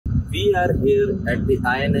We are here at the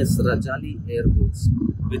INS Rajali Air Base,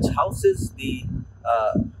 which houses the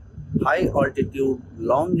high altitude,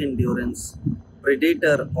 long endurance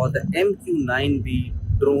Predator or the MQ-9B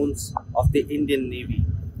drones of the Indian Navy.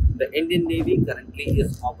 The Indian Navy currently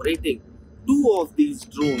is operating two of these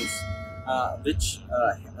drones, which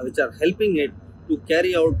are helping it to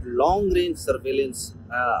carry out long-range surveillance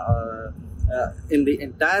in the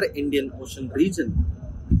entire Indian Ocean region.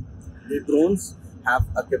 The drones have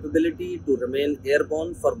a capability to remain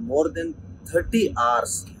airborne for more than 30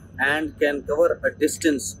 hours and can cover a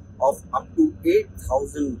distance of up to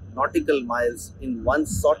 8,000 nautical miles in one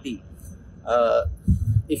sortie.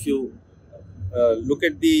 If you look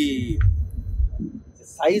at the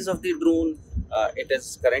size of the drone, it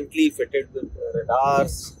is currently fitted with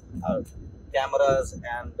radars, cameras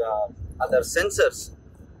and other sensors.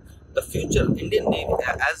 The future Indian Navy,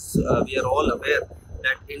 as we are all aware,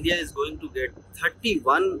 that India is going to get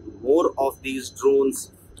 31 more of these drones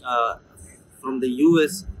from the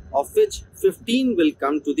US, of which 15 will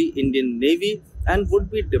come to the Indian Navy and would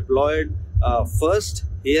be deployed first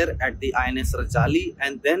here at the INS Rajali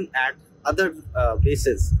and then at other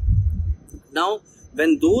bases. Now,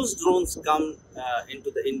 when those drones come into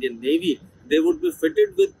the Indian Navy, they would be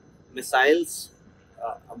fitted with missiles,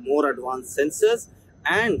 more advanced sensors,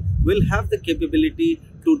 and will have the capability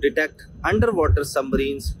to detect underwater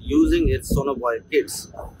submarines using its sonobuoy kits.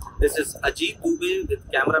 This is Ajit Dubey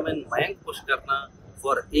with cameraman Mayank Pushkarna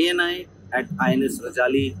for ANI at INS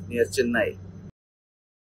Rajali near Chennai.